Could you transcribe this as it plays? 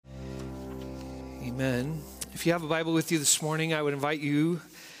Amen. If you have a Bible with you this morning, I would invite you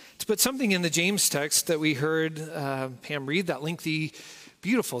to put something in the James text that we heard Pam read, that lengthy,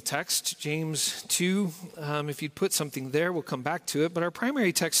 beautiful text, James 2. If you'd put something there, we'll come back to it. But our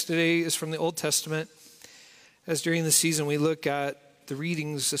primary text today is from the Old Testament, as during the season we look at the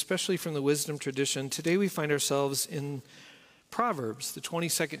readings, especially from the wisdom tradition. Today we find ourselves in Proverbs, the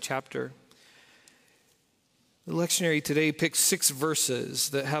 22nd chapter. The lectionary today picks 6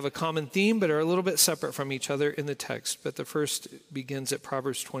 verses that have a common theme but are a little bit separate from each other in the text. But the first begins at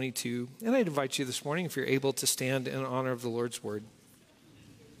Proverbs 22. And I'd invite you this morning, if you're able, to stand in honor of the Lord's word.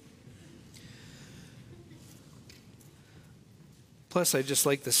 Plus, I just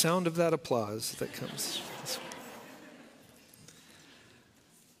like the sound of that applause that comes.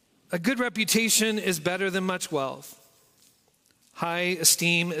 A good reputation is better than much wealth. High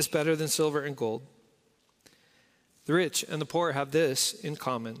esteem is better than silver and gold. The rich and the poor have this in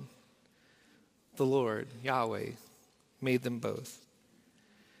common. The Lord, Yahweh, made them both.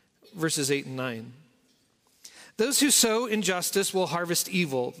 Verses 8 and 9. Those who sow injustice will harvest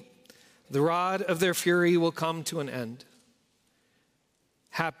evil. The rod of their fury will come to an end.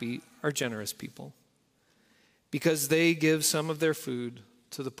 Happy are generous people, because they give some of their food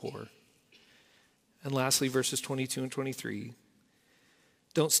to the poor. And lastly, verses 22 and 23.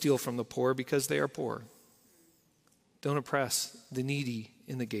 Don't steal from the poor because they are poor. Don't oppress the needy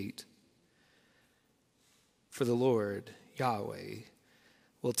in the gate. For the Lord, Yahweh,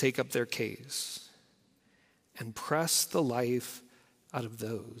 will take up their case and press the life out of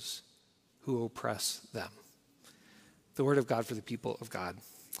those who oppress them. The word of God for the people of God.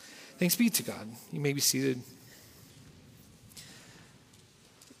 Thanks be to God. You may be seated.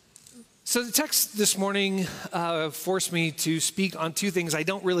 So the text this morning forced me to speak on 2 things I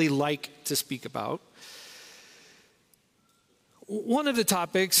don't really like to speak about. One of the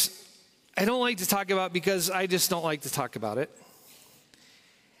topics I don't like to talk about because I just don't like to talk about it.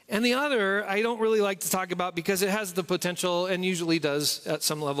 And the other I don't really like to talk about because it has the potential, and usually does at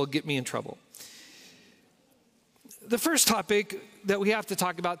some level, get me in trouble. The first topic that we have to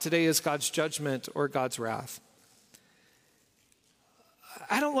talk about today is God's judgment or God's wrath.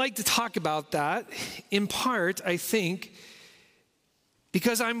 I don't like to talk about that, in part, I think,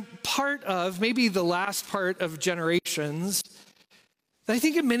 because I'm part of, maybe the last part of generations that I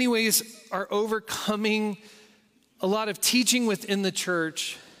think in many ways are overcoming a lot of teaching within the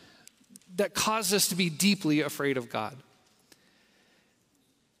church that caused us to be deeply afraid of God.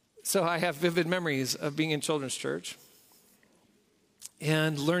 So I have vivid memories of being in children's church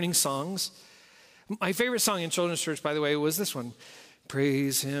and learning songs. My favorite song in children's church, by the way, was this one.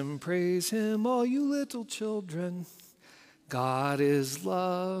 Praise him, all you little children. God is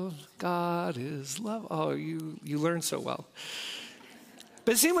love, God is love. Oh, you learn so well.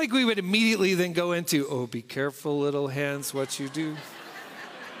 But it seemed like we would immediately then go into, oh, be careful, little hands, what you do.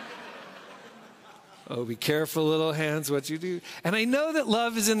 Oh, be careful, little hands, what you do. And I know that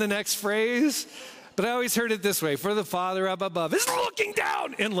love is in the next phrase, but I always heard it this way. For the Father up above is looking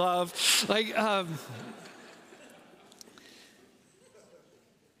down in love.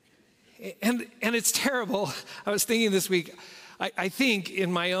 And it's terrible. I was thinking this week, I think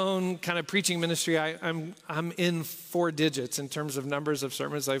in my own kind of preaching ministry, I'm in 4 digits in terms of numbers of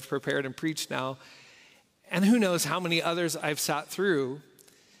sermons I've prepared and preached now. And who knows how many others I've sat through.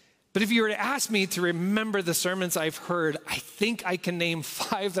 But if you were to ask me to remember the sermons I've heard, I think I can name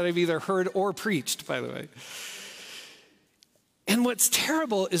 5 that I've either heard or preached, by the way. And what's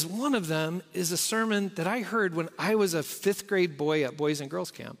terrible is one of them is a sermon that I heard when I was a 5th grade boy at Boys and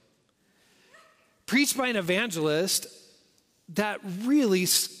Girls Camp. Preached by an evangelist that really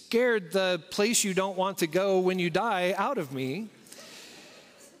scared the place you don't want to go when you die out of me.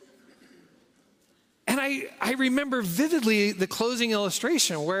 And I remember vividly the closing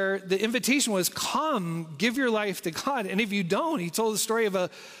illustration where the invitation was, come, give your life to God. And if you don't, he told the story of a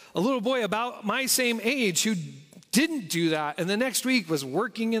little boy about my same age who didn't do that. And the next week was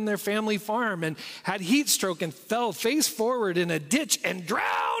working in their family farm and had heat stroke and fell face forward in a ditch and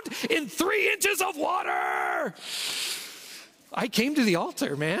drowned in 3 inches of water. I came to the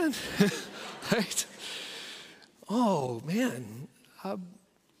altar, man. Right? Oh, man.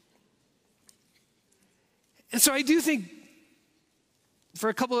 And so I do think for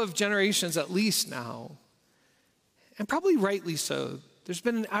a couple of generations at least now, and probably rightly so, there's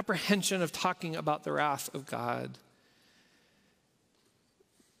been an apprehension of talking about the wrath of God.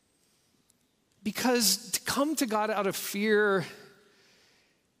 Because to come to God out of fear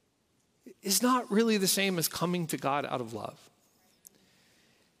is not really the same as coming to God out of love.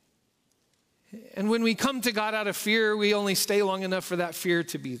 And when we come to God out of fear, we only stay long enough for that fear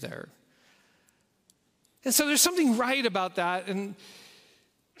to be there. And so there's something right about that. And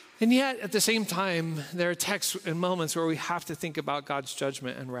yet, at the same time, there are texts and moments where we have to think about God's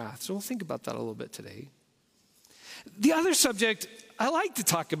judgment and wrath. So we'll think about that a little bit today. The other subject I like to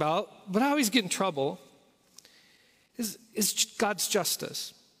talk about, but I always get in trouble, is God's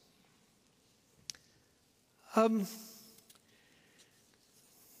justice. I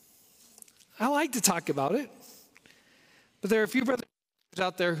like to talk about it, but there are a few brothers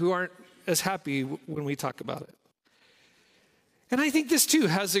out there who aren't as happy when we talk about it. And I think this too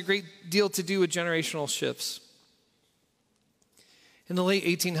has a great deal to do with generational shifts. In the late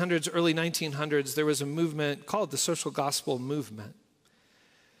 1800s, early 1900s, there was a movement called the social gospel movement.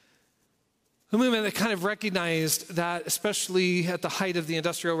 A movement that kind of recognized that, especially at the height of the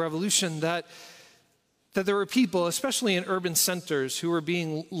Industrial Revolution, that there were people, especially in urban centers, who were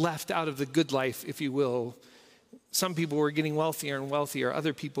being left out of the good life, if you will. Some people were getting wealthier and wealthier.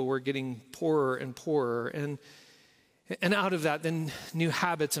 Other people were getting poorer and poorer. And out of that, then new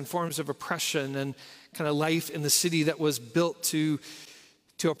habits and forms of oppression and kind of life in the city that was built to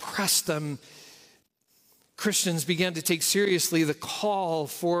oppress them. Christians began to take seriously the call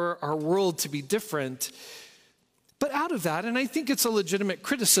for our world to be different. But out of that, and I think it's a legitimate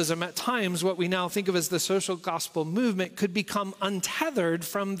criticism, at times what we now think of as the social gospel movement could become untethered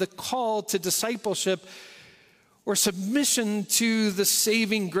from the call to discipleship or submission to the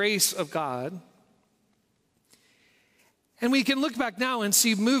saving grace of God. And we can look back now and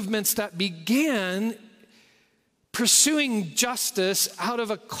see movements that began pursuing justice out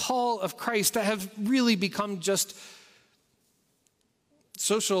of a call of Christ that have really become just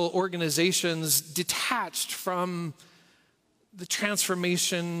social organizations detached from the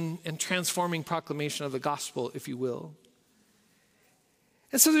transformation and transforming proclamation of the gospel, if you will.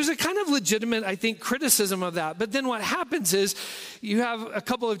 And so there's a kind of legitimate, I think, criticism of that. But then what happens is you have a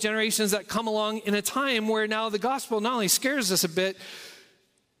couple of generations that come along in a time where now the gospel not only scares us a bit,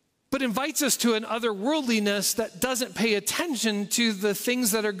 but invites us to an otherworldliness that doesn't pay attention to the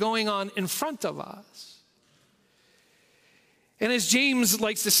things that are going on in front of us. And as James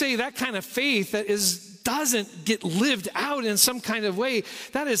likes to say, that kind of faith that doesn't get lived out in some kind of way,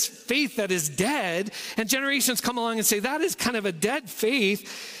 that is faith that is dead. And generations come along and say, that is kind of a dead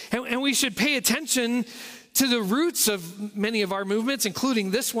faith. And we should pay attention to the roots of many of our movements,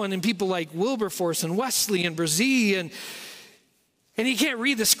 including this one, and people like Wilberforce and Wesley and Brzee. And you can't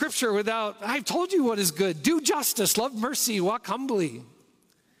read the scripture without, I've told you what is good. Do justice, love mercy, walk humbly.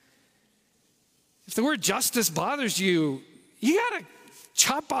 If the word justice bothers you, you got to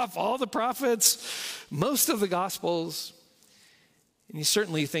chop off all the prophets, most of the gospels, and you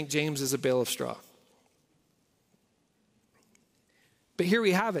certainly think James is a bale of straw. But here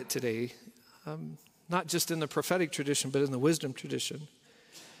we have it today, not just in the prophetic tradition, but in the wisdom tradition.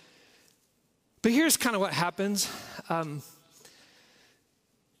 But here's kind of what happens.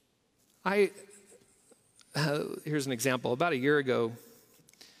 Here's an example. About a year ago,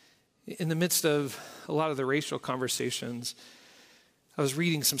 in the midst of a lot of the racial conversations, I was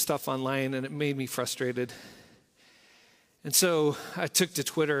reading some stuff online and it made me frustrated. And so I took to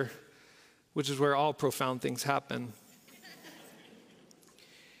Twitter, which is where all profound things happen.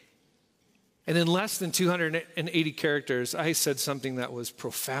 And in less than 280 characters, I said something that was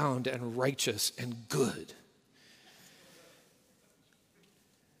profound and righteous and good.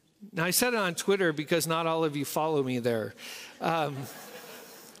 Now, I said it on Twitter because not all of you follow me there.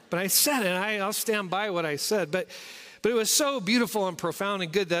 But I said it, and I'll stand by what I said. But it was so beautiful and profound and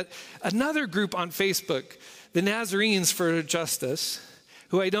good that another group on Facebook, the Nazarenes for Justice,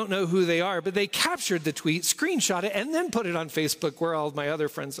 who I don't know who they are, but they captured the tweet, screenshot it, and then put it on Facebook where all of my other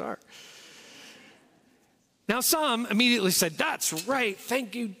friends are. Now, some immediately said, that's right.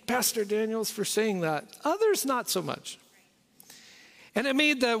 Thank you, Pastor Daniels, for saying that. Others, not so much. And it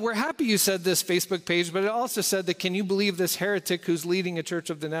made the "we're happy you said this" Facebook page, but it also said the "can you believe this heretic who's leading a Church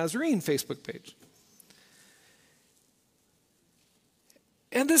of the Nazarene" Facebook page.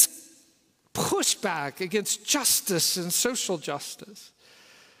 And this pushback against justice and social justice.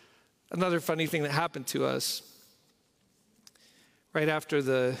 Another funny thing that happened to us right after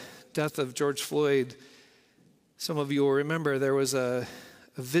the death of George Floyd, some of you will remember there was a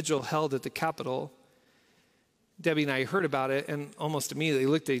vigil held at the Capitol. Debbie and I heard about it and almost immediately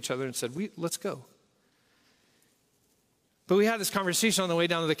looked at each other and said, let's go. But we had this conversation on the way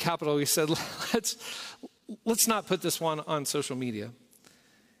down to the Capitol. We said, let's not put this one on social media.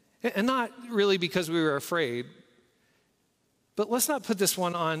 And not really because we were afraid, but let's not put this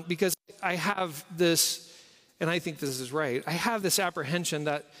one on because I have this, and I think this is right, I have this apprehension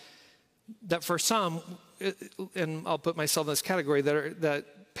that for some, and I'll put myself in this category, that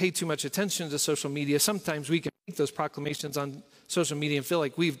pay too much attention to social media, sometimes we can make those proclamations on social media and feel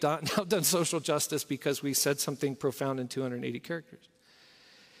like we've now done social justice because we said something profound in 280 characters.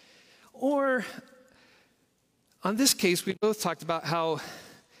 Or, on this case, we both talked about how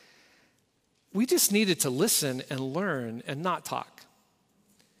we just needed to listen and learn and not talk.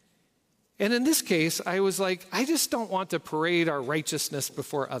 And in this case, I was like, I just don't want to parade our righteousness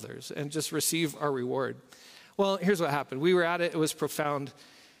before others and just receive our reward. Well, here's what happened. We were at it. It was profound.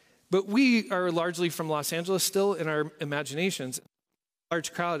 But we are largely from Los Angeles still in our imaginations.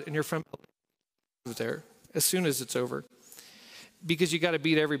 Large crowd, and you're from there as soon as it's over because you got to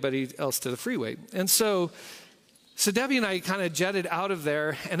beat everybody else to the freeway. And so Debbie and I kind of jetted out of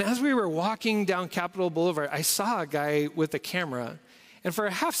there. And as we were walking down Capitol Boulevard, I saw a guy with a camera. And for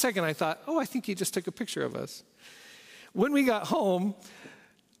a half second, I thought, oh, I think he just took a picture of us. When we got home,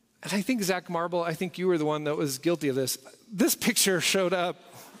 and I think Zach Marble, I think you were the one that was guilty of this. This picture showed up.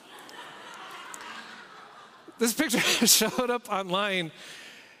 This picture showed up online.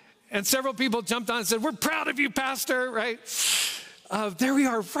 And several people jumped on and said, we're proud of you, Pastor, right? There we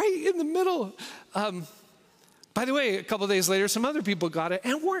are, right in the middle. By the way, a couple of days later, some other people got it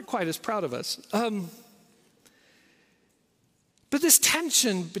and weren't quite as proud of us. But this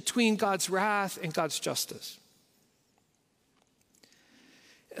tension between God's wrath and God's justice.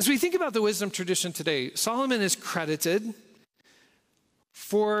 As we think about the wisdom tradition today, Solomon is credited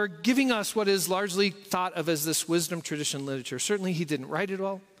for giving us what is largely thought of as this wisdom tradition literature. Certainly he didn't write it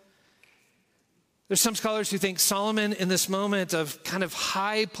all. There's some scholars who think Solomon, in this moment of kind of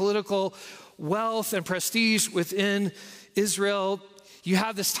high political wealth and prestige within Israel, you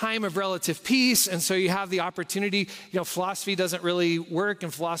have this time of relative peace, and so you have the opportunity. Philosophy doesn't really work,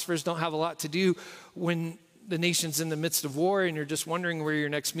 and philosophers don't have a lot to do when the nation's in the midst of war and you're just wondering where your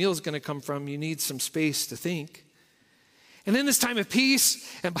next meal is going to come from. You need some space to think. And in this time of peace,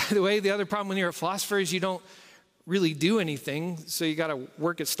 and by the way, the other problem when you're a philosopher is you don't really do anything, so you got to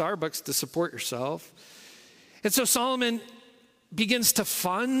work at Starbucks to support yourself. And so Solomon begins to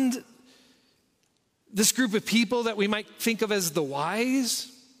fund this group of people that we might think of as the wise.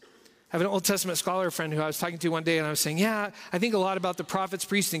 I have an Old Testament scholar friend who I was talking to one day, and I was saying, yeah, I think a lot about the prophets,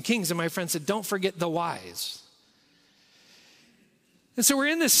 priests, and kings. And my friend said, don't forget the wise. And so we're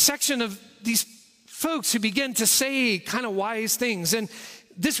in this section of these folks who begin to say kind of wise things. And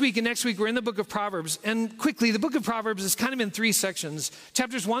this week and next week, we're in the book of Proverbs. And quickly, the book of Proverbs is kind of in 3 sections.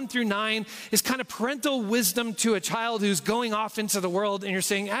 Chapters 1 through 9 is kind of parental wisdom to a child who's going off into the world. And you're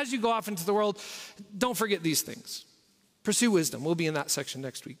saying, as you go off into the world, don't forget these things. Pursue wisdom. We'll be in that section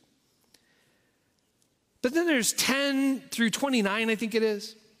next week. But then there's 10 through 29, I think it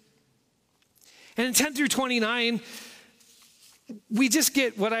is. And in 10 through 29, we just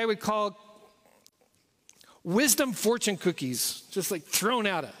get what I would call wisdom fortune cookies, just like thrown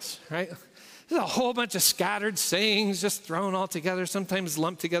at us, right? There's a whole bunch of scattered sayings just thrown all together, sometimes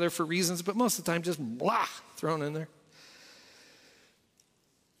lumped together for reasons, but most of the time just blah, thrown in there.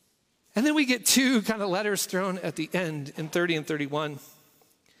 And then we get 2 kind of letters thrown at the end in 30 and 31.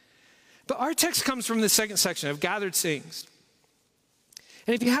 But our text comes from the second section of gathered sayings.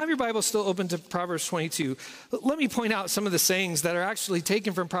 And if you have your Bible still open to Proverbs 22, let me point out some of the sayings that are actually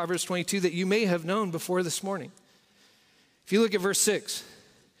taken from Proverbs 22 that you may have known before this morning. If you look at verse 6,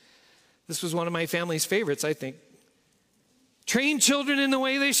 this was one of my family's favorites, I think. Train children in the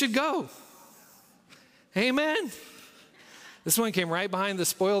way they should go. Amen. This one came right behind the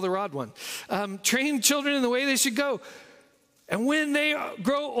spoil the rod one. Train children in the way they should go. And when they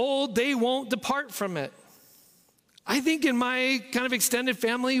grow old, they won't depart from it. I think in my kind of extended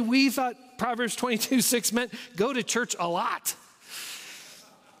family, we thought Proverbs 22:6 meant go to church a lot.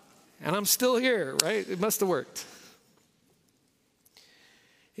 And I'm still here, right? It must have worked.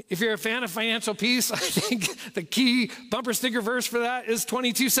 If you're a fan of financial peace, I think the key bumper sticker verse for that is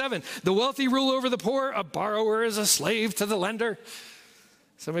 22:7. The wealthy rule over the poor, a borrower is a slave to the lender.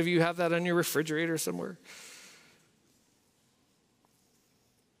 Some of you have that on your refrigerator somewhere.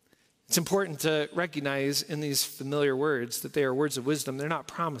 It's important to recognize in these familiar words that they are words of wisdom. They're not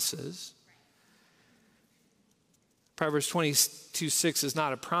promises. Proverbs 22:6 is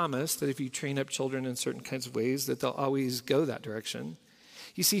not a promise that if you train up children in certain kinds of ways that they'll always go that direction.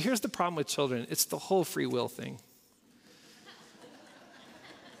 You see, here's the problem with children. It's the whole free will thing.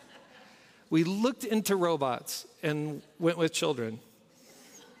 We looked into robots and went with children.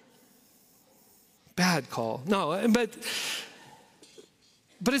 Bad call. No,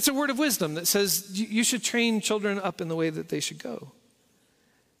 but it's a word of wisdom that says you should train children up in the way that they should go.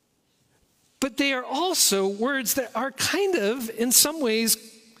 But they are also words that are kind of, in some ways,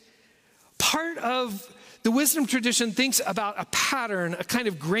 part of the wisdom tradition thinks about a pattern, a kind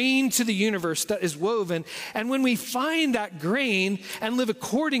of grain to the universe that is woven. And when we find that grain and live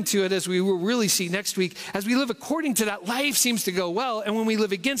according to it, as we will really see next week, as we live according to that, life seems to go well. And when we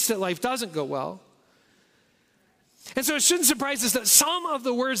live against it, life doesn't go well. And so it shouldn't surprise us that some of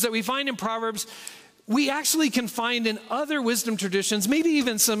the words that we find in Proverbs, we actually can find in other wisdom traditions, maybe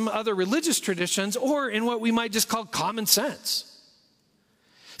even some other religious traditions, or in what we might just call common sense.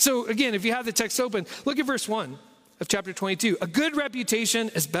 So again, if you have the text open, look at verse 1 of chapter 22. A good reputation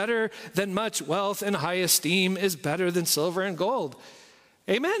is better than much wealth, and high esteem is better than silver and gold.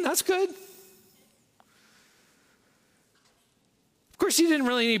 Amen, that's good. Of course, you didn't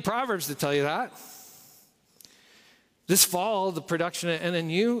really need Proverbs to tell you that. This fall, the production at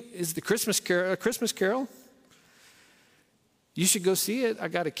NNU is the Christmas Carol. You should go see it. I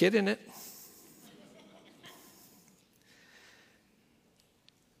got a kid in it.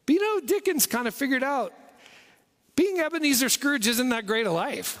 But you know, Dickens kind of figured out being Ebenezer Scrooge isn't that great a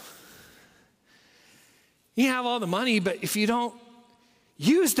life. You have all the money, but if you don't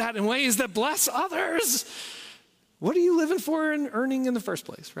use that in ways that bless others, what are you living for and earning in the first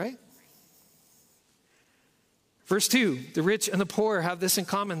place, right? Verse 2, the rich and the poor have this in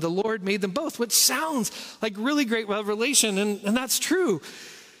common. The Lord made them both, which sounds like really great revelation, and that's true.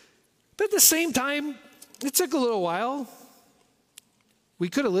 But at the same time, it took a little while. We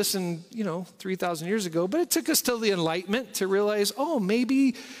could have listened, 3,000 years ago, but it took us till the Enlightenment to realize,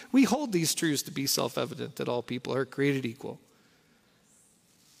 maybe we hold these truths to be self-evident, that all people are created equal.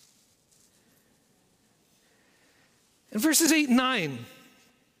 In verses 8 and 9,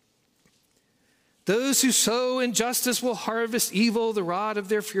 those who sow injustice will harvest evil. The rod of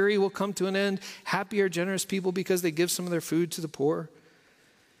their fury will come to an end. Happy are generous people because they give some of their food to the poor.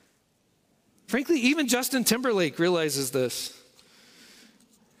 Frankly, even Justin Timberlake realizes this.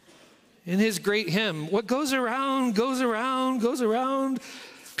 In his great hymn, what goes around, goes around, goes around,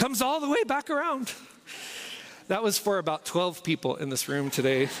 comes all the way back around. That was for about 12 people in this room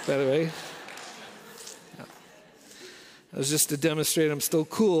today, by the way. Yeah. That was just to demonstrate I'm still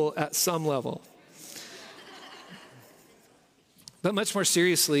cool at some level. But much more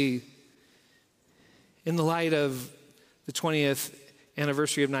seriously, in the light of the 20th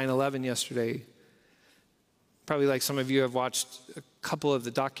anniversary of 9/11 yesterday, probably like some of you have watched a couple of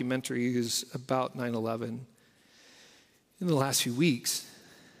the documentaries about 9/11 in the last few weeks.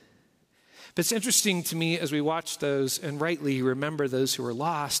 But it's interesting to me as we watch those and rightly remember those who were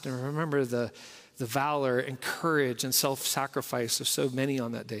lost and remember the valor and courage and self-sacrifice of so many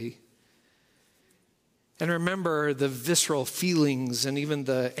on that day. And remember the visceral feelings and even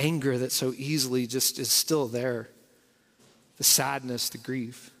the anger that so easily just is still there. The sadness, the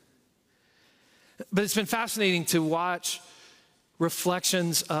grief. But it's been fascinating to watch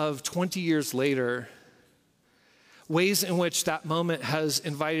reflections of 20 years later, ways in which that moment has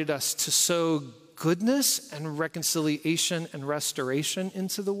invited us to sow goodness and reconciliation and restoration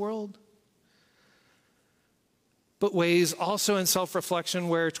into the world. But ways also in self-reflection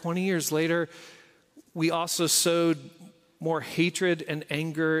where 20 years later, we also sowed more hatred and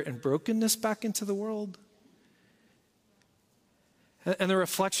anger and brokenness back into the world. And the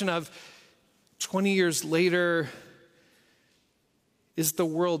reflection of 20 years later, is the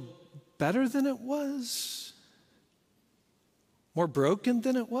world better than it was? More broken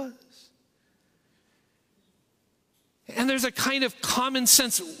than it was? And there's a kind of common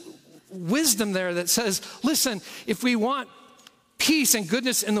sense wisdom there that says, listen, if we want peace and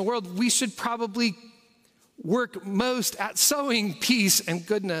goodness in the world, we should probably work most at sowing peace and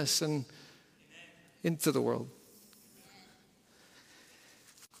goodness and into the world.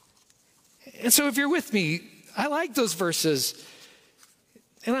 And so if you're with me, I like those verses.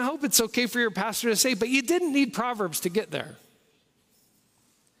 And I hope it's okay for your pastor to say, but you didn't need Proverbs to get there.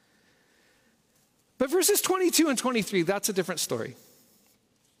 But verses 22 and 23, that's a different story.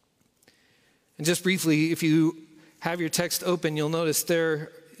 And just briefly, if you have your text open, you'll notice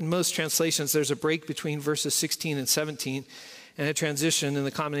there, in most translations, there's a break between verses 16 and 17 and a transition. In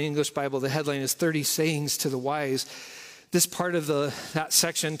the Common English Bible, the headline is 30 Sayings to the Wise. This part of that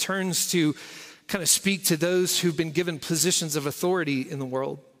section turns to kind of speak to those who've been given positions of authority in the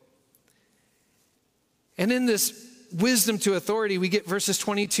world. And in this wisdom to authority, we get verses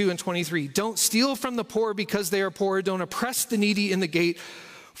 22 and 23. Don't steal from the poor because they are poor. Don't oppress the needy in the gate,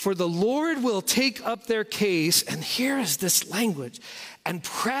 for the Lord will take up their case, and here is this language, and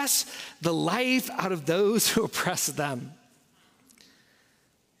press the life out of those who oppress them.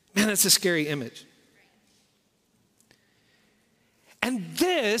 Man, that's a scary image. And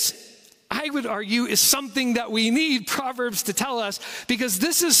this, I I would argue, is something that we need Proverbs to tell us, because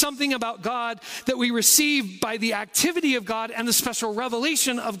this is something about God that we receive by the activity of God and the special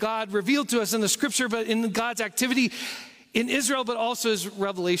revelation of God revealed to us in the scripture, but in God's activity in Israel, but also his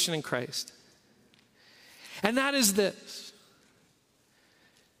revelation in Christ. And that is this: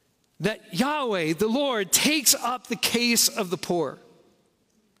 that Yahweh, the Lord, takes up the case of the poor.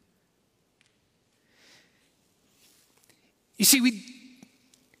 You see,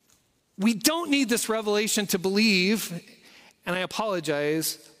 we don't need this revelation to believe, and I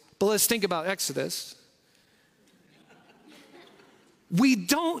apologize, but let's think about Exodus. We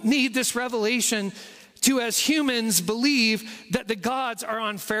don't need this revelation to, as humans, believe that the gods are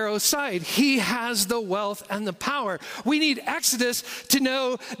on Pharaoh's side. He has the wealth and the power. We need Exodus to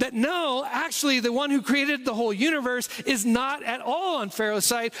know that no, actually the one who created the whole universe is not at all on Pharaoh's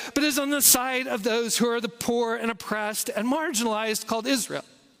side, but is on the side of those who are the poor and oppressed and marginalized, called Israel.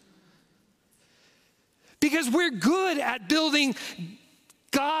 Because we're good at building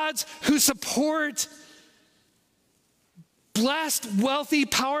gods who support blessed, wealthy,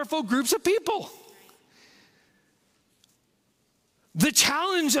 powerful groups of people. The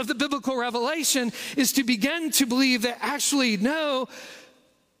challenge of the biblical revelation is to begin to believe that actually, no,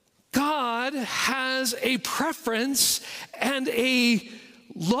 God has a preference and a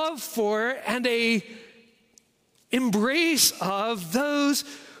love for and a embrace of those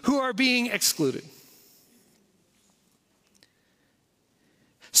who are being excluded.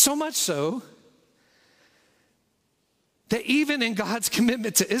 So much so that even in God's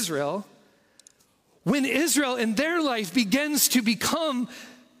commitment to Israel, when Israel in their life begins to become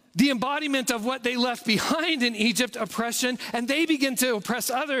the embodiment of what they left behind in Egypt, oppression, and they begin to oppress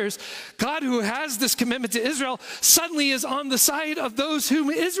others, God, who has this commitment to Israel, suddenly is on the side of those whom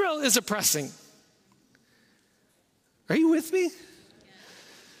Israel is oppressing. Are you with me?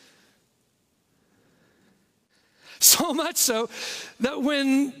 So much so that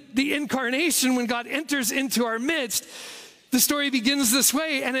when the incarnation, when God enters into our midst, the story begins this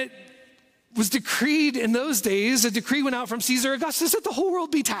way, and it was decreed in those days, a decree went out from Caesar Augustus that the whole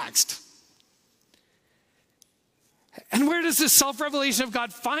world be taxed. And where does this self-revelation of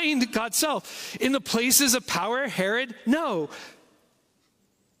God find God's self? In the places of power? Herod? No.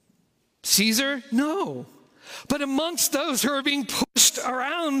 Caesar? No. But amongst those who are being pushed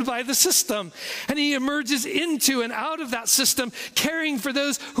around by the system. And he emerges into and out of that system, caring for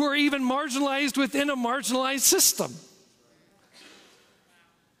those who are even marginalized within a marginalized system.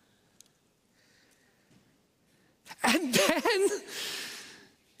 And then,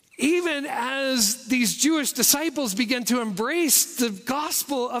 even as these Jewish disciples begin to embrace the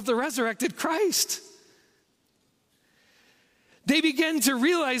gospel of the resurrected Christ, they begin to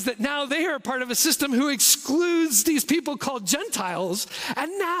realize that now they are part of a system who excludes these people called Gentiles.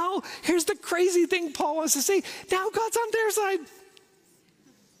 And now, here's the crazy thing Paul wants to say, now God's on their side.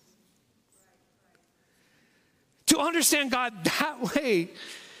 To understand God that way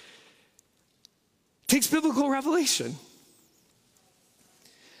takes biblical revelation.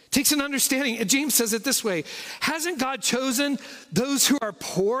 Takes an understanding. And James says it this way: hasn't God chosen those who are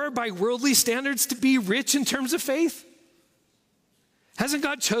poor by worldly standards to be rich in terms of faith? Hasn't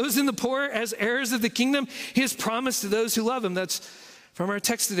God chosen the poor as heirs of the kingdom he has promised to those who love him? That's from our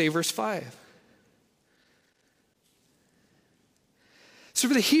text today, verse 5. So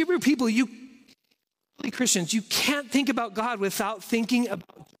for the Hebrew people, you Christians, you can't think about God without thinking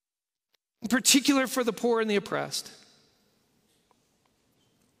about, in particular for the poor and the oppressed.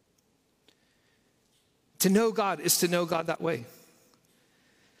 To know God is to know God that way.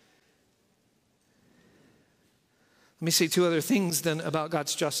 Let me say two other things then about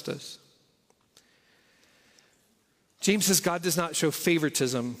God's justice. James says God does not show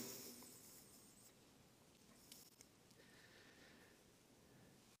favoritism.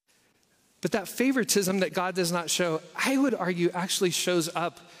 But that favoritism that God does not show, I would argue, actually shows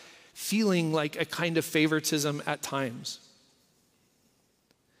up feeling like a kind of favoritism at times.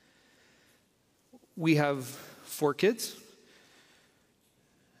 We have 4 kids,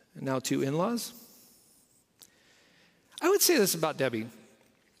 and now 2 in-laws. I would say this about Debbie.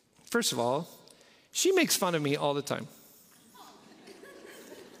 First of all, she makes fun of me all the time.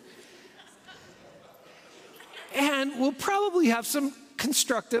 And we'll probably have some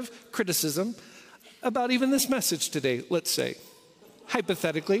constructive criticism about even this message today, let's say.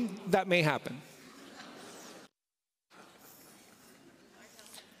 Hypothetically, that may happen.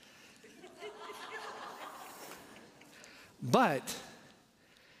 But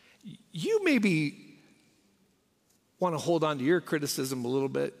you maybe want to hold on to your criticism a little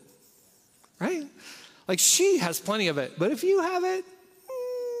bit, right? Like she has plenty of it, but if you have it,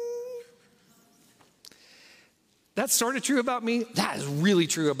 That's sort of true about me. That is really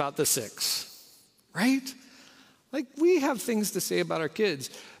true about the 6, right? Like, we have things to say about our kids,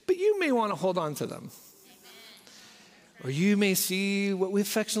 but you may want to hold on to them. Or you may see what we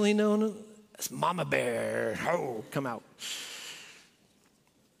affectionately know as Mama Bear, come out.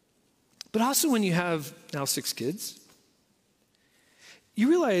 But also when you have now 6 kids, you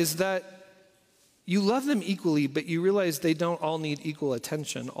realize that you love them equally, but you realize they don't all need equal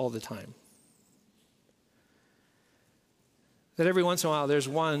attention all the time. That every once in a while there's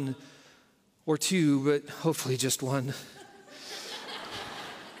 1 or 2, but hopefully just 1,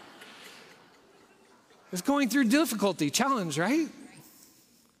 is going through difficulty, challenge, right?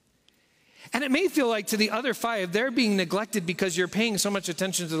 And it may feel like to the other 5, they're being neglected because you're paying so much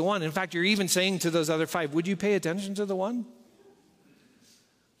attention to the 1. In fact, you're even saying to those other 5, would you pay attention to the 1?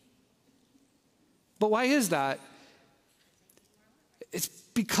 But why is that? It's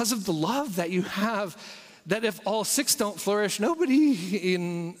because of the love that you have, that if all 6 don't flourish, nobody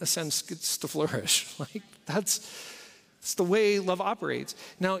in a sense gets to flourish. Like, that's the way love operates.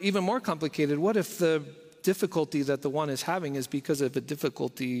 Now, even more complicated, what if the difficulty that the 1 is having is because of a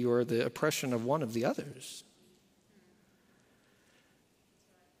difficulty or the oppression of one of the others?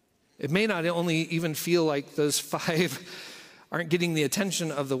 It may not only even feel like those 5 aren't getting the attention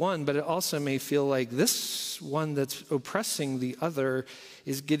of the 1, but it also may feel like this one that's oppressing the other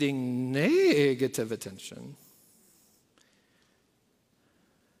is getting negative attention.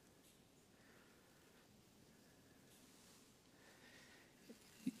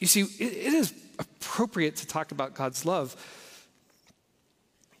 You see, it is appropriate to talk about God's love,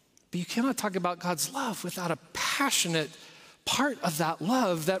 but you cannot talk about God's love without a passionate part of that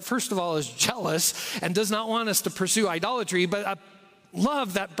love that, first of all, is jealous and does not want us to pursue idolatry, but a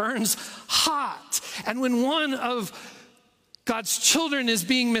love that burns hot. And when one of God's children is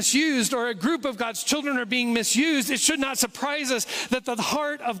being misused, or a group of God's children are being misused, it should not surprise us that the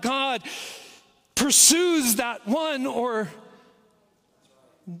heart of God pursues that one or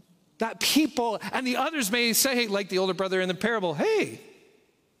that people, and the others may say, like the older brother in the parable, hey,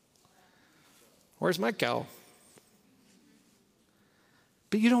 where's my cow?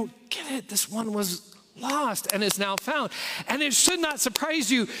 But you don't get it. This one was lost and is now found. And it should not surprise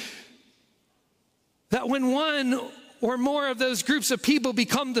you that when one or more of those groups of people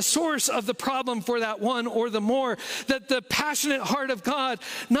become the source of the problem for that one or the more, that the passionate heart of God,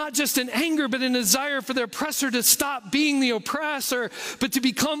 not just in anger, but in desire for the oppressor to stop being the oppressor, but to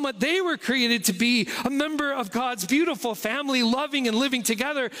become what they were created to be, a member of God's beautiful family, loving and living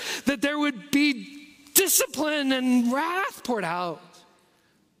together, that there would be discipline and wrath poured out.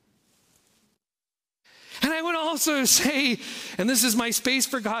 And I would also say, and this is my space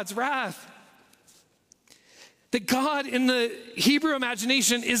for God's wrath, that God in the Hebrew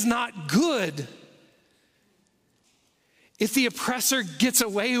imagination is not good if the oppressor gets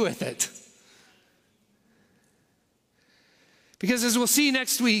away with it. Because as we'll see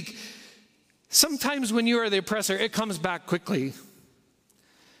next week, sometimes when you are the oppressor, it comes back quickly.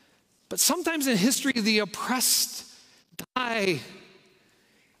 But sometimes in history, the oppressed die,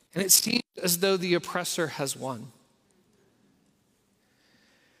 and it seems as though the oppressor has won.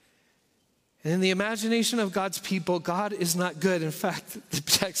 And in the imagination of God's people, God is not good. In fact, the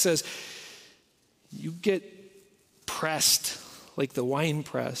text says, you get pressed like the wine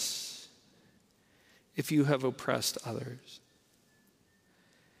press if you have oppressed others.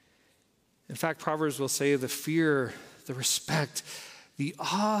 In fact, Proverbs will say the fear, the respect, the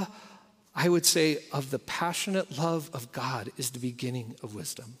awe, I would say, of the passionate love of God is the beginning of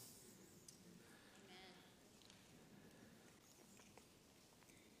wisdom.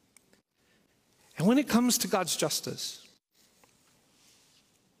 And when it comes to God's justice,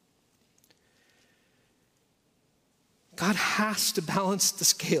 God has to balance the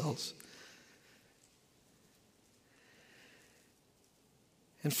scales.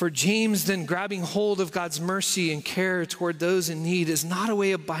 And for James, then grabbing hold of God's mercy and care toward those in need is not a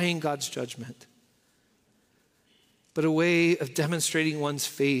way of buying God's judgment, but a way of demonstrating one's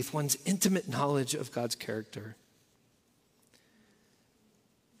faith, one's intimate knowledge of God's character.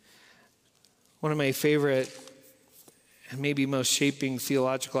 One of my favorite and maybe most shaping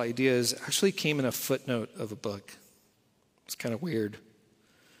theological ideas actually came in a footnote of a book. It's kind of weird.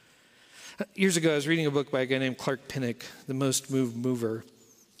 Years ago, I was reading a book by a guy named Clark Pinnock, The Most Moved Mover.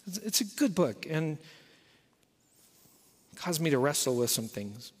 It's a good book and caused me to wrestle with some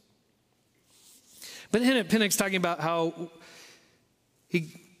things. But in it, Pinnock's talking about how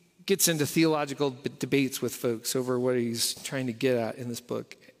he gets into theological debates with folks over what he's trying to get at in this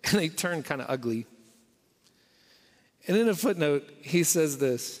book. And they turn kind of ugly. And in a footnote, he says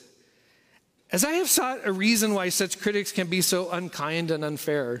this: As I have sought a reason why such critics can be so unkind and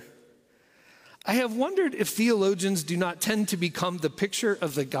unfair, I have wondered if theologians do not tend to become the picture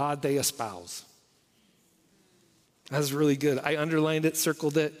of the God they espouse. That's really good. I underlined it,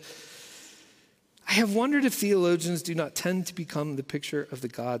 circled it. I have wondered if theologians do not tend to become the picture of the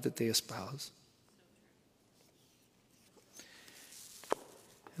God that they espouse.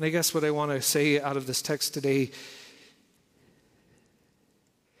 And I guess what I want to say out of this text today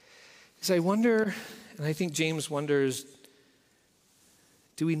is I wonder, and I think James wonders,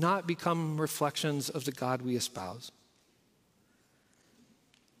 do we not become reflections of the God we espouse?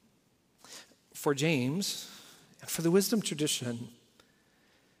 For James, and for the wisdom tradition,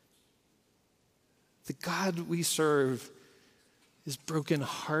 the God we serve is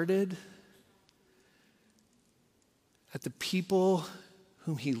brokenhearted at the people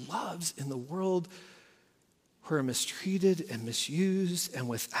whom he loves in the world who are mistreated and misused and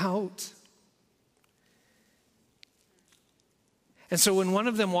without. And so when one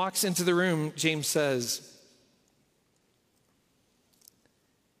of them walks into the room, James says,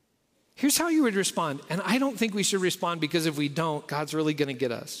 here's how you would respond. And I don't think we should respond because if we don't, God's really going to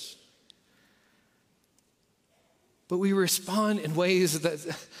get us. But we respond in ways that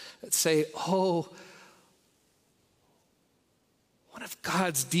say, oh, one of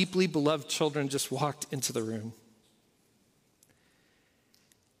God's deeply beloved children just walked into the room.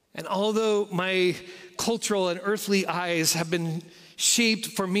 And although my cultural and earthly eyes have been shaped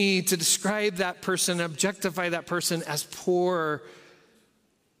for me to describe that person, objectify that person as poor,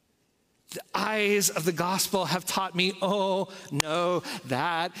 the eyes of the gospel have taught me, oh, no,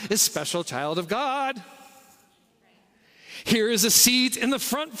 that is special child of God. Here is a seat in the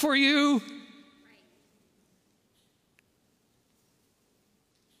front for you.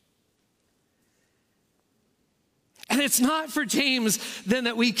 And it's not for James then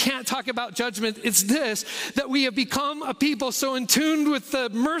that we can't talk about judgment. It's this, that we have become a people so in tune with the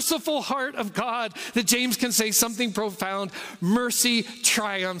merciful heart of God that James can say something profound. Mercy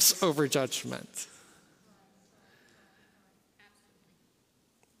triumphs over judgment.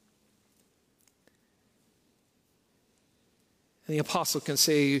 And the apostle can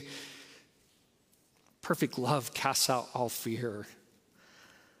say, perfect love casts out all fear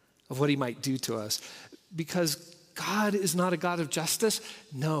of what he might do to us. Because God is not a God of justice?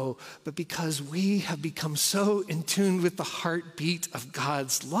 No, but because we have become so in tune with the heartbeat of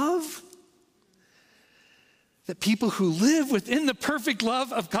God's love that people who live within the perfect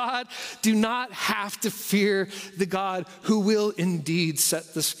love of God do not have to fear the God who will indeed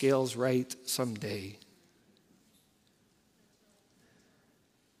set the scales right someday.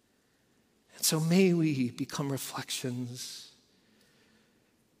 And so may we become reflections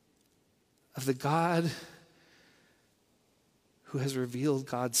of the God who has revealed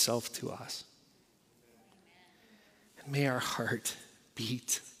God's self to us. And may our heart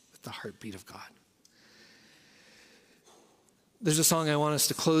beat with the heartbeat of God. There's a song I want us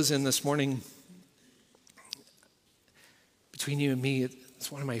to close in this morning. Between you and me, it's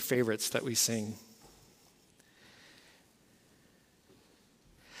one of my favorites that we sing.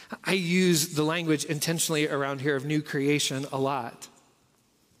 I use the language intentionally around here of new creation a lot.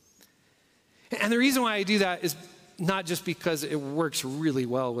 And the reason why I do that is not just because it works really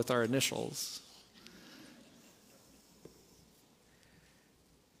well with our initials.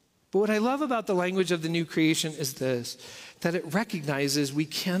 But what I love about the language of the new creation is this, that it recognizes we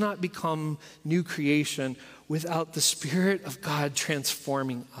cannot become new creation without the Spirit of God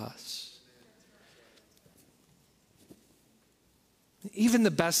transforming us. Even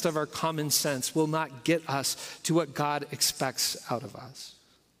the best of our common sense will not get us to what God expects out of us.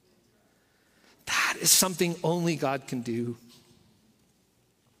 That is something only God can do.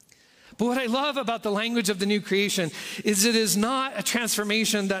 But what I love about the language of the new creation is it is not a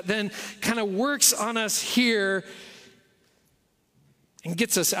transformation that then kind of works on us here and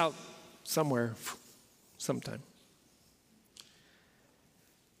gets us out somewhere sometime.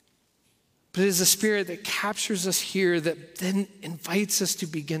 But it is a Spirit that captures us here that then invites us to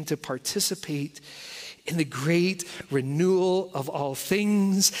begin to participate in the great renewal of all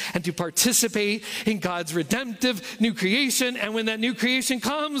things and to participate in God's redemptive new creation. And when that new creation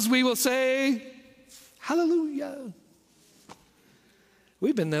comes, we will say, hallelujah.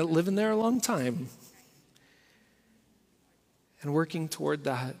 We've been there, living there a long time and working toward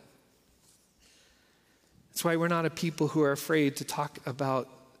that. That's why we're not a people who are afraid to talk about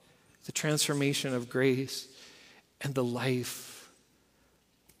the transformation of grace and the life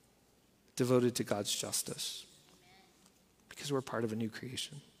devoted to God's justice, because we're part of a new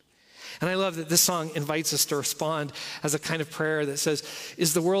creation. And I love that this song invites us to respond as a kind of prayer that says,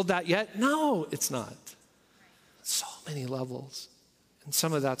 is the world that yet? No, it's not. So many levels. And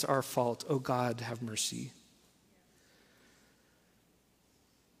some of that's our fault. Oh God, have mercy.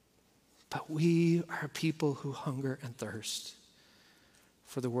 But we are a people who hunger and thirst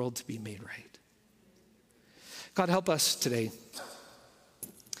for the world to be made right. God, help us today.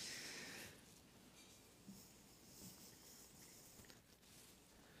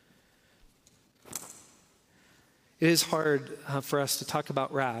 It is hard for us to talk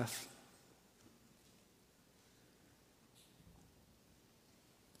about wrath.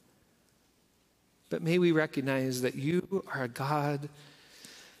 But may we recognize that you are a God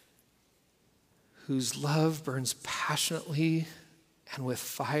whose love burns passionately and with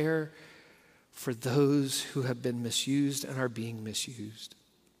fire for those who have been misused and are being misused.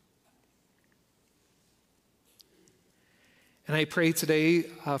 And I pray today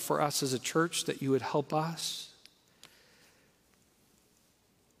for us as a church that you would help us.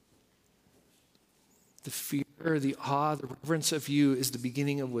 The fear, the awe, the reverence of you is the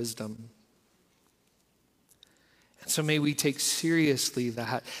beginning of wisdom. And so may we take seriously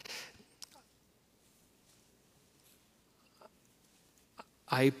that.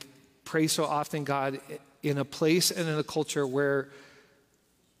 I pray so often, God, in a place and in a culture where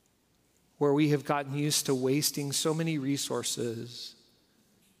we have gotten used to wasting so many resources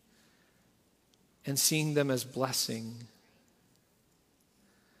and seeing them as blessing.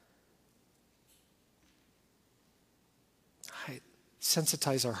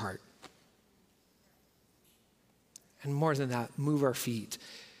 Sensitize our heart. And more than that, move our feet,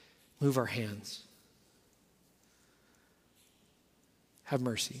 move our hands. Have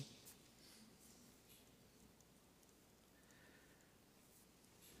mercy.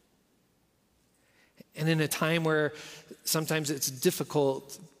 And in a time where sometimes it's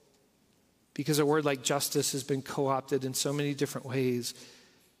difficult because a word like justice has been co-opted in so many different ways,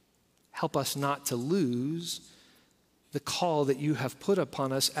 help us not to lose the call that you have put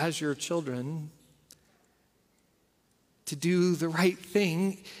upon us as your children to do the right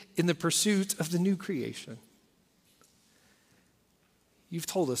thing in the pursuit of the new creation. You've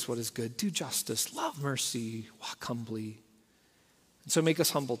told us what is good. Do justice, love mercy, walk humbly. And so make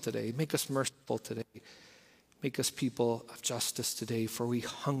us humble today. Make us merciful today. Make us people of justice today, for we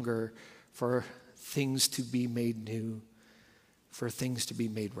hunger for things to be made new, for things to be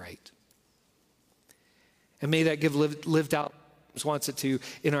made right. And may that give lived out, as wants it to,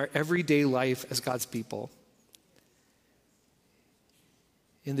 in our everyday life as God's people.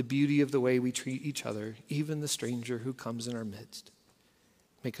 In the beauty of the way we treat each other, even the stranger who comes in our midst.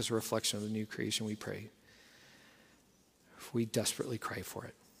 Make us a reflection of the new creation, we pray. We desperately cry for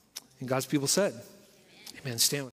it. And God's people said, amen. Stand with